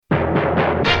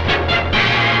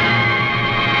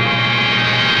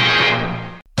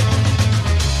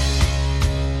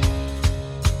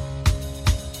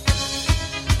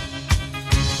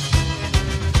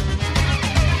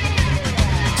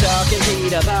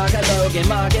Parker, Logan,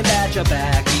 Mark, and Batch are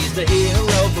back. He's the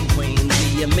hero from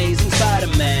Queens, the amazing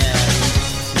Spider-Man.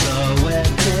 The Web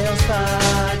Tales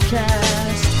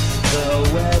Podcast. The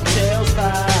Web Tales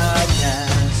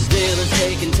Podcast. Villains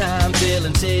taking time,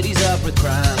 filling cities up with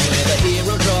crime. Where the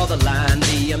hero draw the line,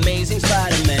 the amazing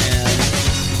Spider-Man.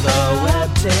 The Web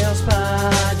Tales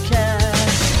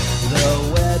Podcast.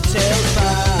 The Web Tales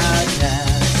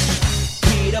Podcast.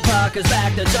 Peter Parker's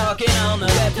back to talking on the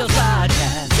Web Tales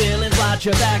Podcast. Villains watch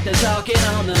your back to talking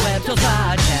on the Web Tales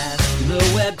Podcast.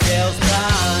 The Web Tales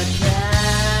Podcast.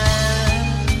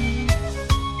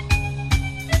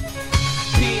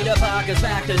 Peter Parker's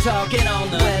back to talking on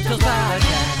the Web Tales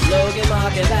Podcast. Logan,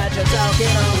 Mark, and Batch are talking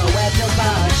on the Web Tales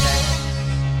Podcast.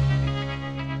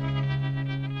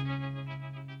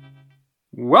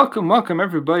 Welcome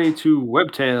everybody to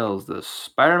Web Tales, the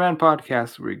Spider-Man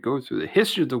podcast where we go through the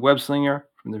history of the web slinger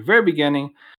from the very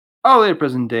beginning all the way to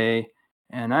present day.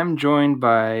 And I'm joined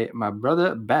by my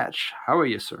brother Batch. How are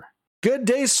you, sir? Good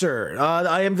day, sir.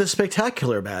 I am the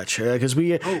Spectacular Batch because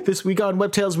this week on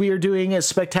Web Tales we are doing a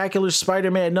Spectacular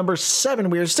Spider-Man number 7.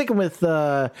 We are sticking with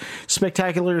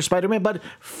Spectacular Spider-Man, but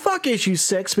fuck issue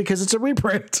 6 because it's a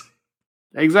reprint.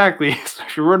 Exactly. So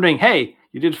if you're wondering, hey,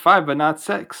 you did 5 but not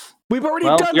 6. We've already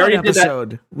done that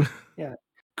episode. Yeah.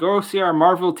 Go see our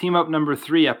Marvel Team Up number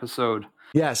 3 episode.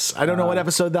 Yes, I don't know what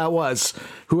episode that was.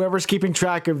 Whoever's keeping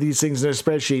track of these things in their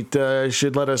spreadsheet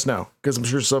should let us know, because I'm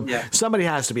sure somebody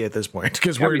has to be at this point,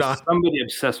 because we're not. Somebody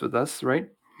obsessed with us, right?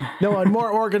 No, a more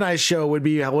organized show would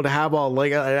be able to have all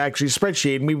like actually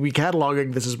spreadsheet, and we'd be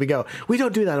cataloging this as we go. We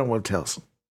don't do that on Web Tales.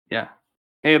 Yeah.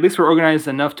 Hey, at least we're organized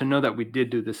enough to know that we did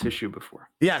do this issue before.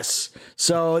 Yes.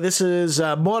 So this is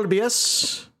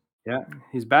Morbius. Yeah,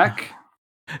 he's back.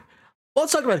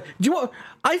 Let's talk about it.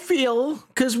 I feel,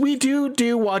 because we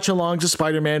do watch-alongs of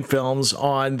Spider-Man films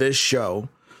on this show,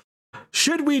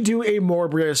 should we do a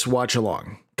Morbius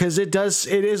watch-along? Because it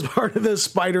is part of the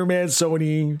Spider-Man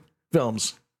Sony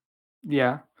films.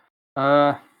 Yeah.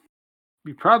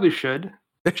 We probably should.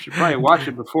 We should probably watch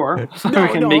it before. So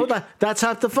that's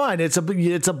half the fun. It's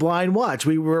a blind watch.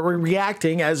 We're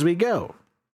reacting as we go.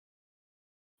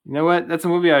 You know what? That's a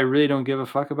movie I really don't give a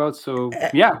fuck about. So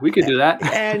yeah, we could do that.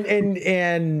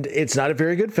 And it's not a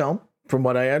very good film, from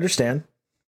what I understand.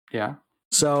 Yeah.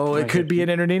 So it could be an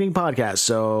entertaining podcast.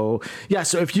 So yeah.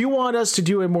 So if you want us to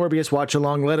do a Morbius watch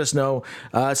along, let us know.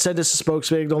 Send us a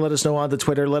spokesignal. Let us know on the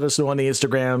Twitter. Let us know on the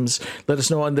Instagrams. Let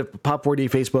us know on the Pop 4D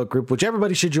Facebook group, which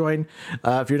everybody should join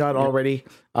if you're not already.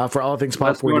 For all things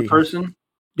Pop 4D. In person.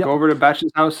 Yep. Go over to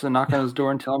Batch's house and knock on his door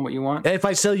and tell him what you want. If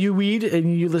I sell you weed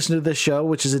and you listen to this show,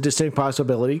 which is a distinct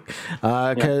possibility,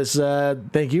 because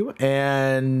thank you,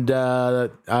 and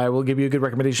I will give you a good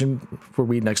recommendation for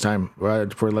weed next time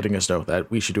for letting us know that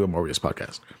we should do a Morbius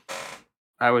podcast.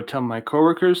 I would tell my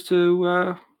coworkers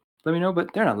to let me know,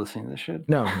 but they're not listening to this shit.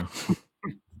 No.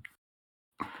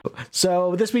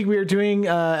 So this week we are doing,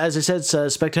 as I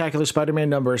said, Spectacular Spider-Man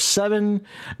number 7.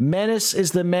 Menace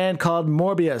is the man called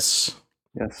Morbius.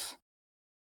 Yes.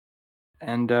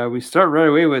 And we start right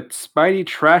away with Spidey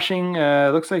trashing,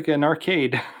 looks like an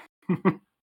arcade. Here,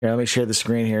 let me share the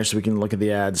screen here so we can look at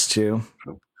the ads too.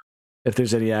 If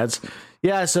there's any ads.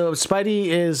 Yeah, so Spidey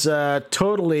is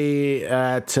totally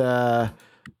at,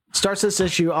 starts this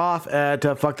issue off at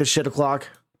fuck this shit o'clock.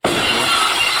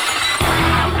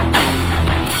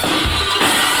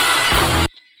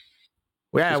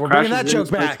 Yeah, we're bringing that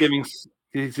joke back.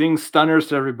 He's giving stunners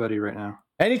to everybody right now.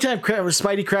 Anytime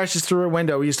Spidey crashes through a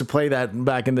window, we used to play that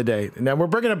back in the day. And now we're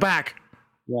bringing it back.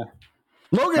 Yeah.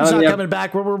 Logan's not coming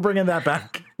back, but we're bringing that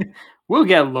back. We'll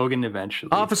get Logan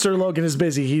eventually. Officer Logan is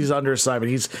busy. He's under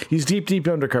assignment. He's deep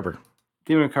undercover.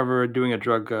 Deep undercover doing a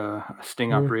drug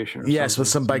sting operation. Yes, with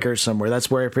some bikers somewhere.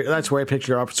 That's where I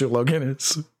picture Officer Logan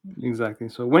is. Exactly.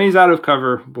 So when he's out of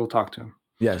cover, we'll talk to him.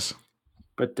 Yes.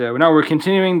 But now we're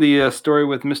continuing the story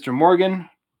with Mr. Morgan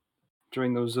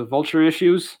during those Vulture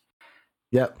issues.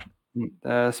 Yep.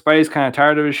 Spidey's kind of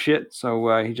tired of his shit,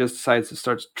 so he just decides to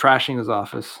start trashing his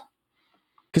office.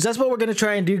 Because that's what we're going to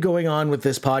try and do going on with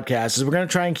this podcast, is we're going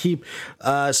to try and keep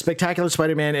Spectacular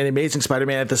Spider-Man and Amazing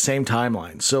Spider-Man at the same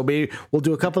timeline. So we'll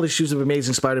do a couple issues of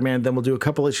Amazing Spider-Man, then we'll do a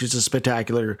couple issues of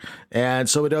Spectacular, and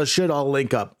so it should all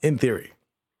link up, in theory.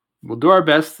 We'll do our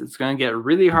best. It's going to get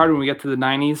really hard when we get to the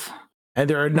 90s. And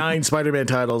there are 9 Spider-Man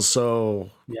titles, so...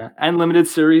 Yeah, and limited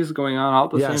series going on all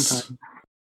at the same time.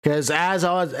 Because as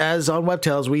on Web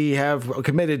Tales, we have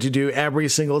committed to do every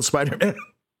single Spider-Man.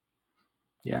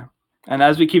 Yeah. And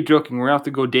as we keep joking, we're going to have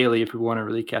to go daily if we want to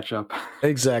really catch up.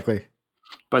 Exactly.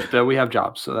 But we have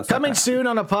jobs, so that's coming soon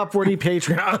on a Pop 4D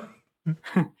Patreon.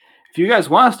 If you guys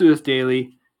want us to do this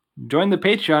daily, join the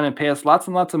Patreon and pay us lots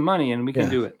and lots of money, and we can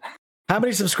do it. How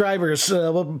many subscribers?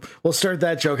 We'll start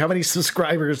that joke. How many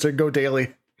subscribers to Go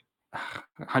Daily?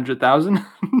 100,000.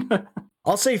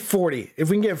 I'll say 40. If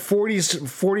we can get 40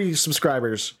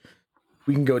 subscribers,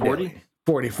 we can go 40?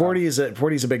 daily. 40 is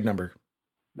a big number.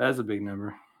 That is a big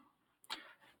number.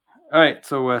 All right,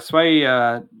 so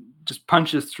Spidey just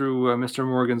punches through Mr.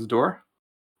 Morgan's door.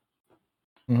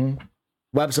 Mm-hmm.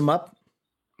 Webs him up.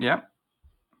 Yeah.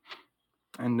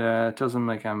 And tells him,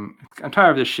 like, I'm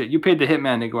tired of this shit. You paid the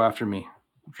hitman to go after me.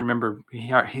 If you remember,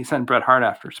 he sent Bret Hart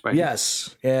after Spidey.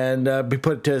 Yes, and he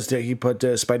put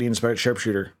Spidey in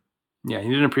sharpshooter. Yeah, he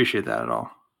didn't appreciate that at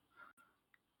all.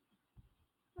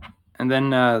 And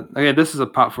then, okay, this is a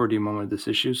pop 4D moment of this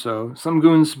issue. So some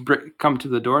goons come to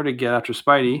the door to get after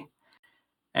Spidey.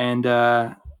 And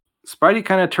Spidey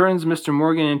kind of turns Mr.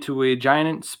 Morgan into a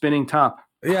giant spinning top.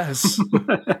 Yes.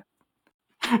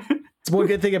 It's one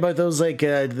good thing about those, like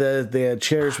the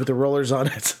chairs with the rollers on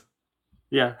it.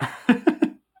 Yeah.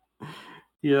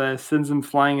 He sends him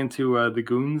flying into the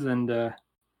goons and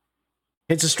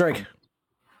it's a strike.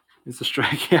 It's a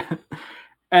strike, yeah.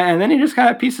 And then he just kind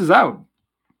of pieces out.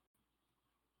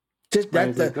 That's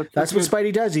what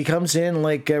Spidey does. He comes in,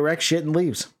 like, wrecks shit and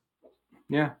leaves.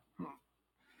 Yeah.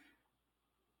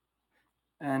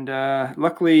 And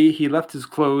luckily, he left his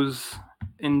clothes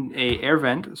in a air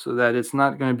vent so that it's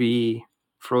not going to be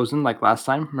frozen like last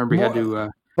time. Remember, he had to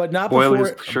boil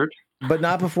his shirt. But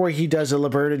not before he does a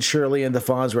Laverne and Shirley and the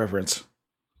Fonz reference.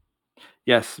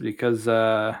 Yes, because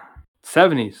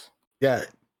 70s. Yeah.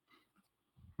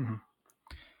 Mm-hmm.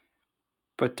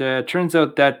 But it turns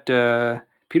out that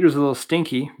Peter's a little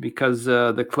stinky because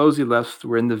the clothes he left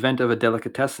were in the vent of a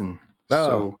delicatessen. Oh,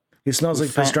 so he smells like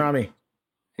pastrami.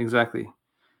 Exactly.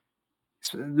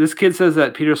 This kid says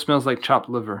that Peter smells like chopped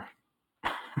liver.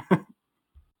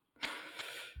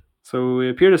 So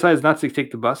Peter decides not to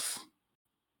take the bus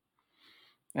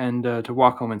and to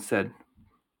walk home instead.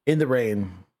 In the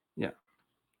rain. Yeah.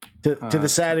 To the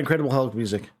sad Incredible Hulk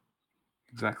music.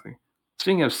 Exactly.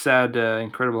 Speaking of sad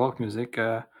Incredible Hulk music,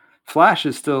 Flash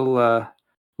is still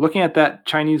looking at that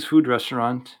Chinese food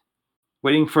restaurant,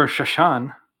 waiting for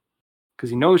Shashan, because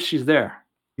he knows she's there.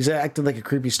 He's acting like a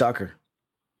creepy stalker.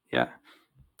 Yeah.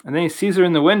 And then he sees her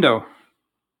in the window.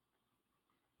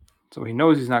 So he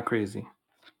knows he's not crazy.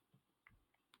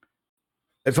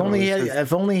 If only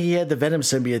he had the Venom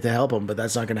symbiote to help him, but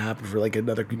that's not going to happen for like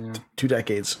another 2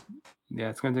 decades. Yeah,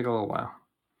 it's going to take a little while.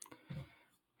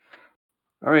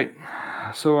 All right.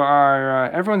 So our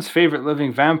everyone's favorite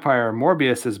living vampire,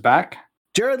 Morbius, is back.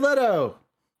 Jared Leto!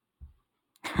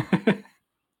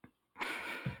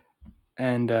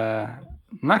 And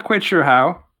not quite sure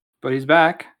how, but he's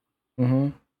back. Mm-hmm.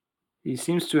 He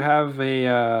seems to have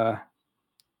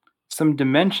some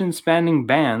dimension-spanning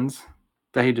bands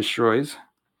that he destroys.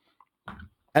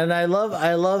 And I love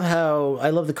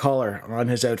the collar on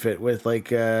his outfit with like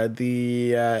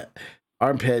the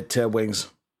armpit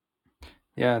wings.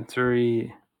 Yeah, it's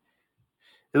very.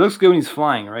 It looks good when he's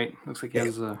flying, right? Looks like he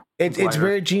has a. It's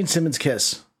very Gene Simmons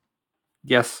kiss.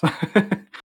 Yes.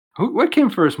 What came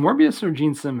first, Morbius or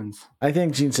Gene Simmons? I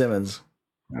think Gene Simmons.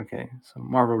 Okay, so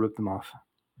Marvel ripped them off.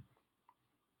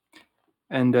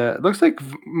 And it looks like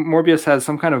Morbius has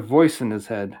some kind of voice in his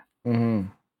head. Mm-hmm.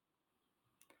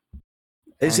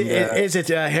 Is it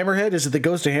Hammerhead? Is it the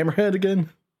ghost of Hammerhead again?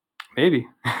 Maybe.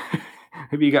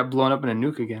 Maybe he got blown up in a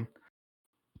nuke again.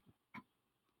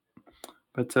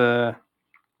 But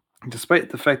despite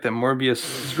the fact that Morbius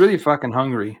is really fucking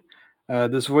hungry,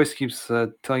 this voice keeps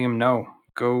telling him no.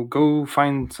 Go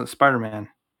find Spider-Man.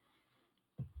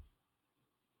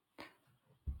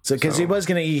 So because he was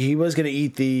gonna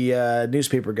eat the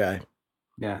newspaper guy.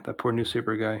 Yeah, that poor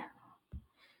newspaper guy.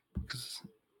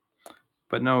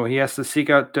 But no, he has to seek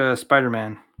out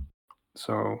Spider-Man.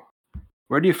 So,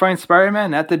 where do you find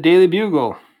Spider-Man? At the Daily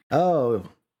Bugle. Oh.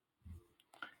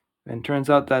 And turns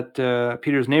out that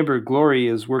Peter's neighbor, Glory,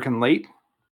 is working late.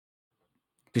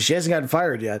 Because she hasn't gotten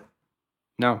fired yet.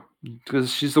 No,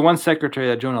 because she's the one secretary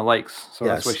that Jonah likes. So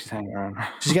yes. That's why she's hanging around.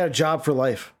 She's got a job for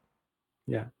life.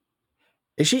 Yeah.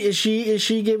 Is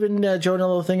she giving Jonah a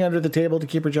little thing under the table to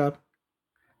keep her job?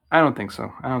 I don't think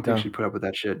so. I don't think she'd put up with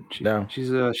that shit. No. She's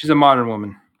a modern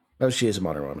woman. Oh, she is a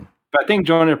modern woman. But I think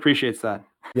Jonah appreciates that.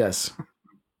 Yes.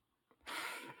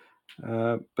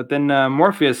 But then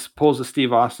Morpheus pulls a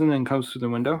Steve Austin and comes through the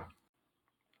window.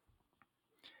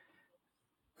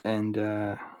 And he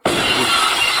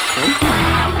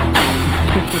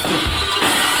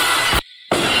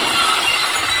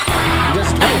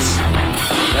does it twice.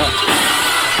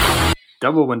 Yeah.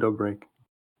 Double window break.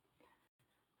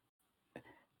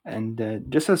 And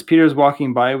just as Peter's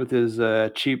walking by with his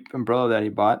cheap umbrella that he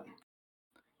bought,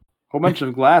 a whole bunch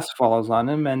of glass falls on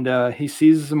him, and he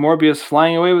sees Morbius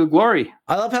flying away with glory.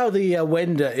 I love how the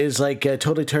wind is like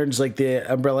totally turns like the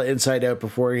umbrella inside out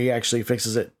before he actually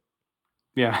fixes it.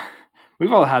 Yeah,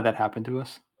 we've all had that happen to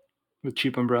us with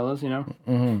cheap umbrellas, you know.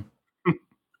 Mm-hmm.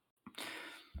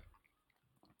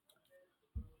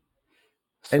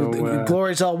 So, and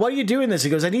Glory's all, "What are you doing this?" He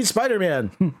goes, "I need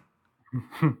Spider-Man."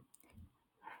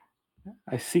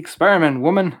 I seek Spider-Man,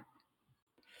 woman.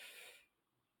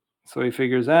 So he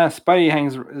figures,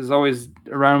 Spidey is always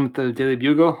around with the Daily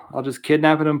Bugle. I'll just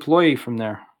kidnap an employee from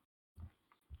there.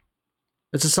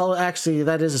 It's a solid. Actually,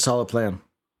 that is a solid plan.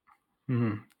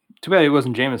 Mm-hmm. Too bad it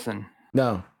wasn't Jameson.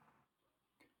 No.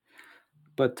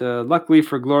 But luckily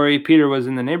for Glory, Peter was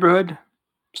in the neighborhood,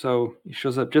 so he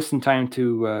shows up just in time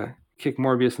to kick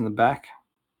Morbius in the back.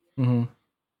 Mm-hmm.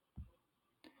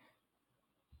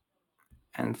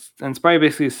 And Spidey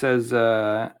basically says,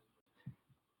 I'm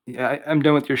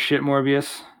done with your shit,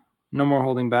 Morbius. No more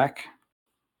holding back.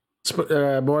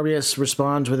 Morbius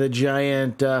responds with a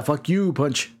giant "fuck you"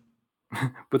 punch.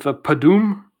 With a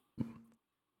padoom.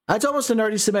 That's almost an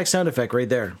Artie Simek sound effect right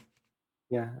there.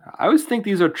 Yeah, I always think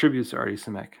these are tributes to Artie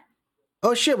Simek.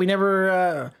 Oh shit, we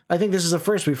never, I think this is the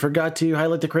first. We forgot to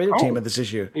highlight the creative team of this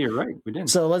issue. You're right, we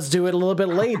didn't. So let's do it a little bit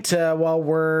late while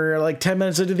we're like 10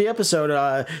 minutes into the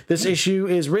episode. This issue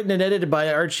is written and edited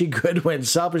by Archie Goodwin.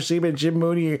 Sal Buscema and Jim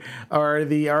Mooney are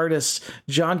the artists.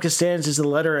 John Costanz is the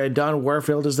letterer, and Don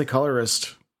Warfield is the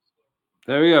colorist.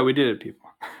 There we go, we did it, people.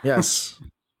 Yes.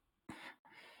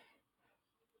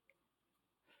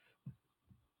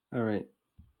 All right.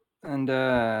 And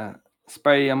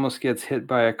Spidey almost gets hit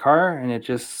by a car, and it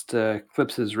just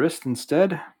clips his wrist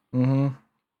instead. Mm-hmm.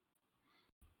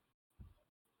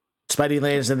 Spidey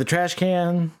lands in the trash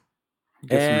can.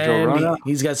 And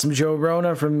he's got some Joe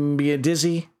Rona from being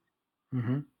dizzy.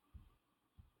 Mm-hmm.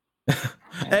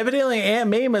 Evidently, Aunt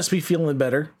May must be feeling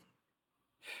better.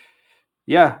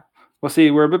 Yeah. Well,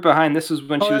 see, we're a bit behind. This is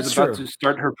when she was about to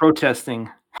start her protesting.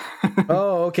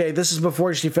 Oh, okay. This is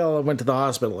before she fell and went to the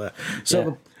hospital.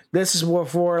 So this is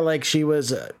before, like, she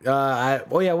was.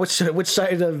 Which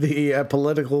side of the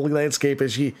political landscape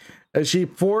is she? Is she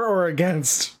for or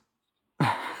against?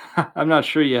 I'm not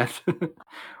sure yet.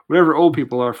 Whatever old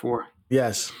people are for.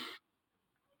 Yes.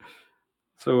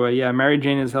 So Mary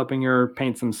Jane is helping her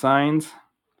paint some signs.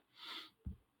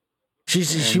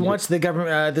 She wants the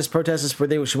government. This protest is for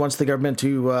she wants the government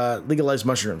to legalize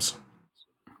mushrooms.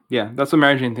 Yeah, that's what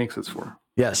Mary Jane thinks it's for.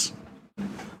 Yes.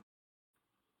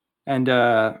 And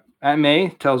Aunt May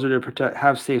tells her to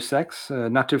have safe sex,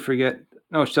 not to forget.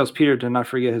 No, she tells Peter to not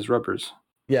forget his rubbers.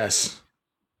 Yes.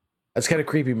 That's kind of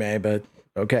creepy, May, but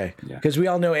okay. Because we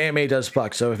all know Aunt May does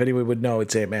fuck, so if anyone would know,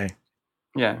 it's Aunt May.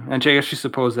 Yeah, and I guess she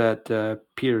supposed that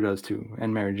Peter does too,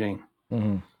 and Mary Jane.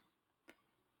 Mm-hmm.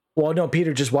 Well, no,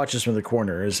 Peter just watches from the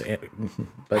corner,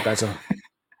 but that's a.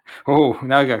 Oh,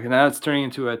 now it's turning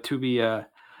into a To Be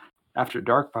After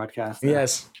Dark podcast.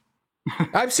 Yes,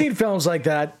 I've seen films like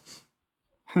that.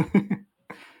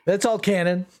 That's all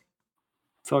canon.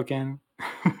 It's all canon.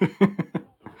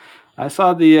 I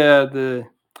saw the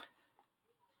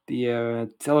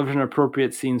television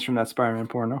appropriate scenes from that Spider-Man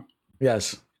porno.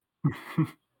 Yes.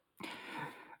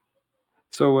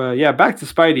 So back to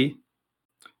Spidey.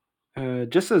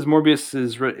 Just as Morbius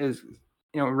is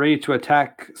ready to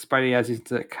attack Spidey as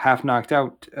he's like, half knocked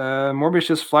out, Morbius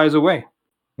just flies away.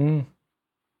 Mm.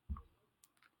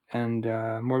 And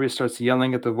Morbius starts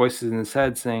yelling at the voices in his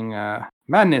head, saying,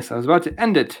 "Madness! I was about to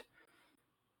end it."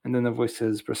 And then the voice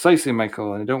says, "Precisely,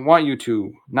 Michael, and I don't want you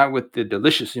to. Not with the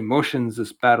delicious emotions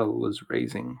this battle was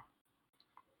raising."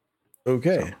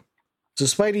 Okay. So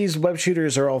Spidey's web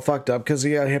shooters are all fucked up because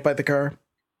he got hit by the car?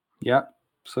 Yeah.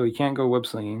 So he can't go web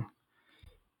slinging.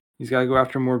 He's got to go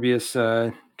after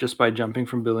Morbius just by jumping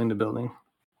from building to building.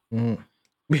 Mm.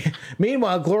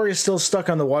 Meanwhile, Gloria's still stuck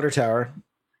on the water tower.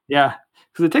 Yeah,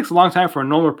 because it takes a long time for a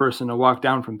normal person to walk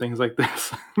down from things like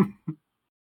this.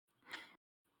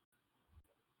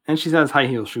 And she has high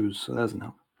heel shoes, so that doesn't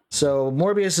help. So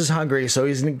Morbius is hungry, so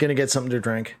he's going to get something to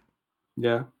drink.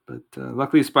 Yeah, but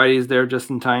luckily Spidey is there just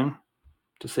in time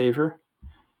to save her.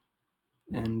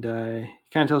 And he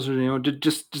kind of tells her,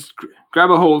 just grab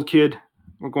a hold, kid.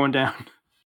 We're going down.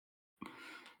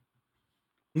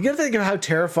 You gotta think of how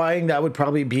terrifying that would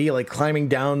probably be, like climbing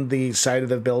down the side of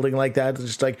the building like that,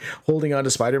 just like holding on to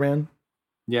Spider-Man.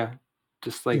 Yeah,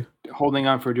 just like holding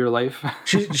on for dear life.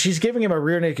 She's giving him a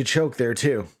rear naked choke there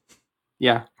too.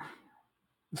 Yeah.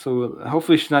 So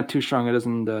hopefully she's not too strong. It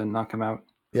doesn't knock him out.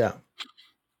 Yeah.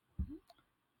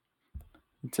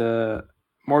 It's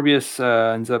Morbius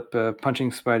ends up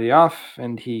punching Spidey off,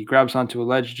 and he grabs onto a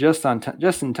ledge just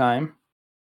in time.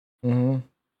 Mm-hmm.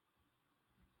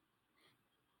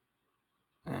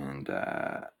 And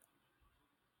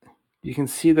you can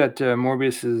see that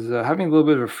Morbius is having a little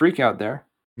bit of a freak out there.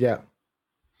 Yeah.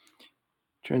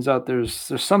 Turns out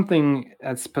there's something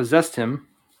that's possessed him,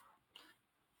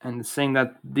 and it's saying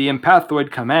that the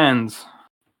empathoid commands.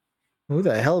 Who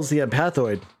the hell is the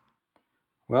empathoid?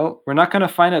 Well, we're not going to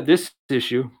find out this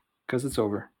issue because it's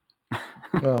over.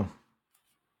 Oh.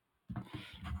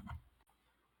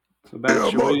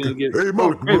 Hey,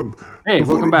 Mark. Hey,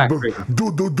 welcome back.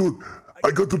 Dude. I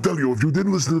got to tell you, if you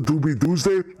didn't listen to me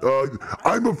Tuesday,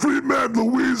 I'm a free man.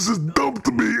 Louise has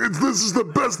dumped me. This is the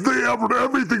best day ever.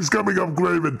 Everything's coming up,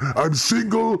 Craven. I'm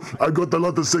single. I got a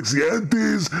lot of sexy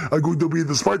aunties. I'm going to be in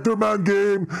the Spider-Man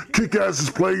game. Kick-Ass is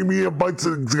playing me and bites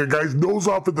the guy's nose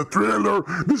off in the trailer.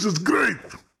 This is great.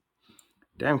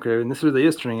 Damn, Craven, this really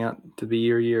is turning out to be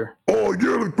your year. Oh,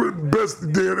 you're the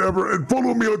best day ever. And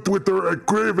follow me on Twitter at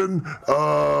Craven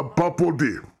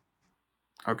Papodi.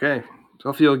 Okay. So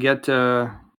hopefully you'll get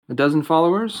a dozen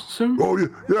followers soon? Oh,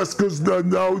 yes, because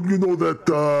now you know that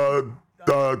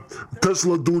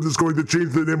Tesla dude is going to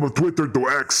change the name of Twitter to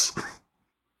X.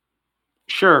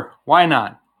 Sure, why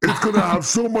not? It's going to have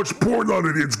so much porn on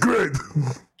it. It's great.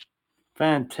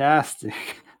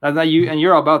 Fantastic.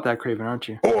 You're all about that, Craven, aren't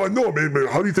you? Oh, I know, man.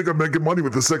 How do you think I'm making money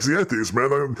with the sexy aunties,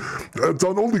 man? It's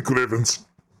on only Cravens.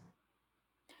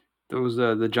 Those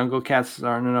the jungle cats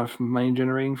aren't enough money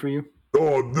generating for you?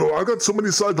 Oh, no, I got so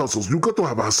many side hustles. You got to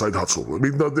have a side hustle. I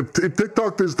mean, if the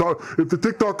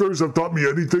TikTokers have taught me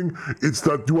anything, it's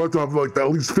that you have to have like at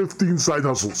least 15 side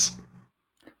hustles.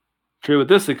 True with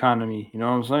this economy, you know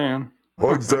what I'm saying?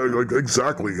 Oh,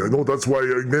 exactly. I know that's why,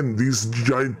 again, these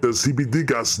giant CBD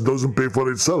gas doesn't pay for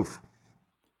itself.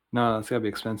 No, that's got to be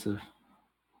expensive.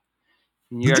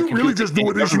 Did you really just do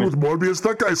an issue with Morbius?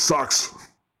 That guy sucks.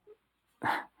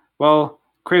 Well,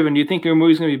 Craven, do you think your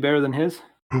movie's going to be better than his?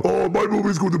 Oh, my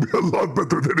movie's going to be a lot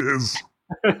better than his.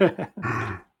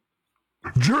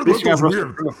 Jared Leto's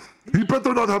weird. He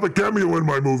better not have a cameo in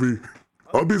my movie.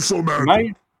 I'll be so mad.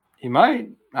 He might.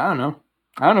 I don't know.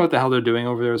 I don't know what the hell they're doing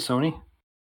over there with Sony.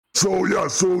 So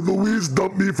Louise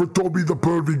dumped me for Toby the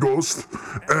Pervy Ghost,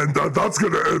 and that's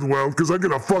going to end well, because I'm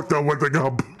going to fuck that wedding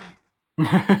up.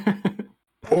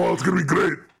 Oh, it's going to be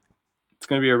great. It's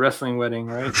going to be a wrestling wedding,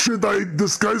 right? Should I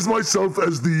disguise myself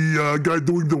as the guy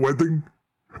doing the wedding?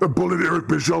 And pull in Eric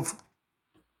Bischoff?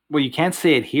 Well, you can't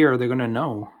say it here. They're going to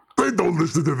know. They don't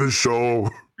listen to this show.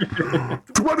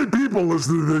 20 people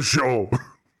listen to this show.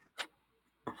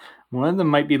 One of them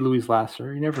might be Louise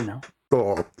Lasser. You never know.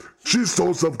 Oh, she's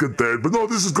so self-contained. But no,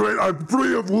 this is great. I'm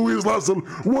free of Louise Lasser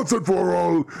once and for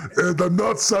all. And I'm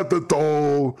not sad at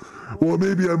all. Well,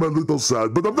 maybe I'm a little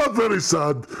sad. But I'm not very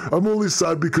sad. I'm only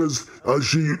sad because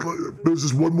there's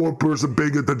just one more person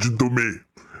paying attention to me.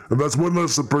 And that's one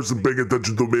less person paying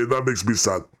attention to me, and that makes me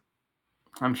sad.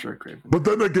 I'm sure, Craven. But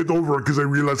then I get over it because I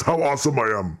realize how awesome I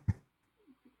am.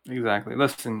 Exactly.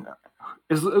 Listen,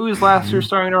 is Louise Lasser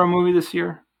starring in our movie this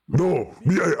year? No,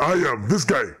 I am. This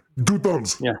guy, 2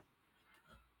 thumbs. Yeah.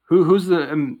 Who's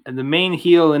the main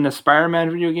heel in the Spider-Man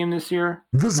video game this year?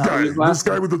 This guy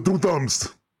with the 2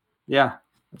 thumbs. Yeah,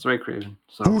 that's right, Craven.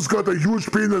 So. Who's got a huge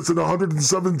penis and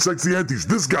 107 sexy aunties?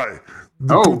 This guy,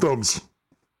 2 thumbs.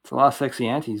 It's a lot of sexy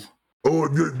aunties. Oh,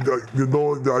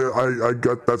 I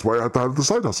got. That's why I had to have the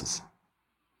side hustles.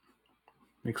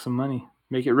 Make some money.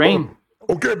 Make it rain.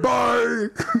 Oh, okay, bye.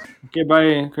 Okay,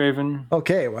 bye, Craven.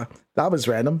 Okay, well, that was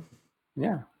random.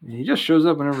 Yeah, he just shows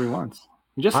up whenever he wants.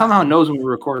 He just somehow knows when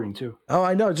we're recording, too. Oh,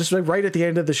 I know. Just like right at the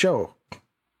end of the show.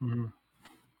 Mm-hmm.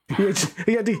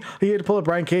 He had to pull up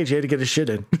Brian Cage. He had to get his shit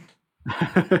in.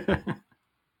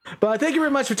 But thank you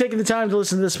very much for taking the time to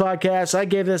listen to this podcast. I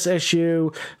gave this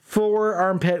issue 4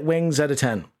 armpit wings out of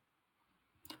 10.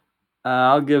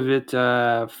 I'll give it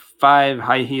 5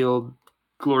 high-heeled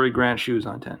Glory Grant shoes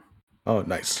on 10. Oh,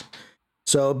 nice.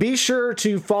 So be sure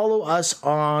to follow us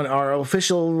on our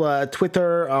official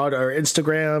Twitter, on our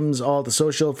Instagrams, all the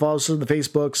social, follow us on the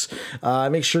Facebooks.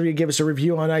 Make sure you give us a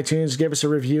review on iTunes, give us a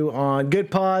review on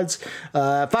Good Pods.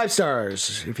 5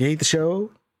 stars. If you hate the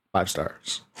show, 5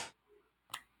 stars.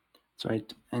 That's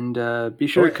right. And be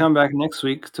sure to come back next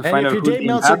week to find out who the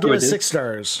Meltzer, give us is. 6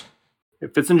 stars.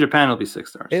 If it's in Japan, it'll be 6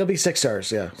 stars. It'll be 6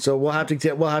 stars, yeah. So we'll have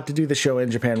to do the show in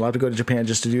Japan. We'll have to go to Japan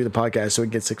just to do the podcast so we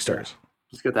can get 6 stars.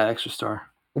 Just get that extra star.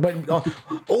 But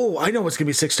I know what's gonna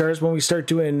be 6 stars when we start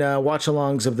doing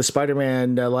watch-alongs of the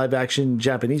Spider-Man live-action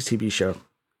Japanese TV show.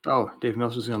 Oh, Dave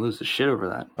Meltzer's gonna lose his shit over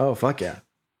that. Oh, fuck yeah.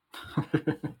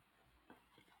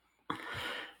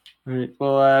 All right.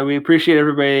 Well, we appreciate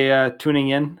everybody tuning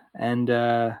in, and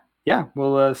yeah,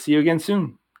 we'll see you again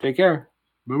soon. Take care.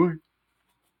 Bye-bye.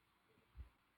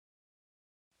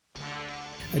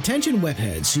 Attention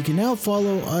webheads, you can now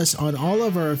follow us on all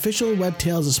of our official Web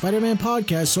Tales of Spider-Man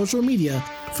podcast social media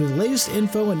for the latest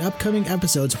info and upcoming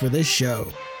episodes for this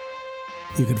show.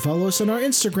 You can follow us on our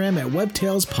Instagram at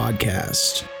Webtails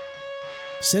Podcast.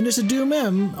 Send us a Doom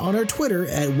on our Twitter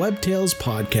at Webtails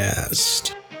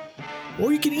Podcast.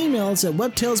 Or you can email us at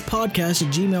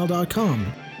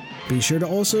webtailspodcast@gmail.com. Be sure to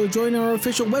also join our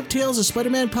official Web Tales of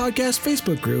Spider-Man podcast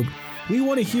Facebook group. We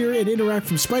want to hear and interact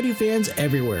from Spidey fans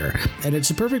everywhere, and it's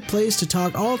a perfect place to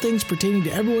talk all things pertaining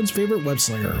to everyone's favorite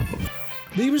web-slinger.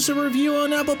 Leave us a review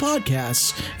on Apple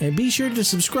Podcasts, and be sure to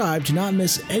subscribe to not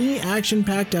miss any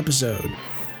action-packed episode.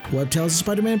 Web Tales of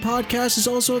Spider-Man podcast is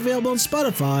also available on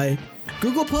Spotify,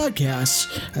 Google Podcasts,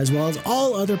 as well as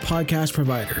all other podcast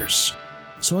providers.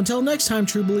 So until next time,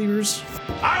 true believers.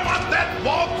 I want that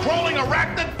wall-crawling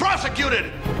arachnid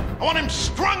prosecuted! I want him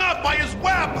strung up by his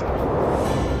web!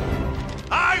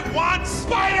 I want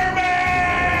Spider-Man!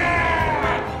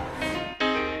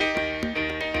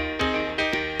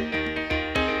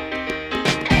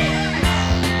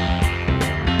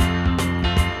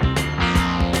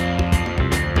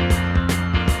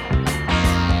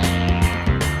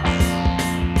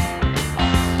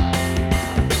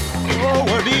 Oh,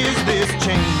 what is this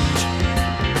change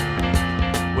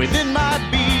within my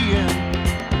being?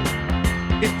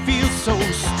 It feels so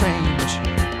strange.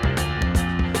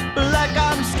 Like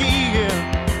I'm skiing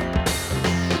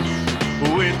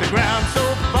with the ground so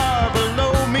far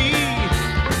below me.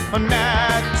 Now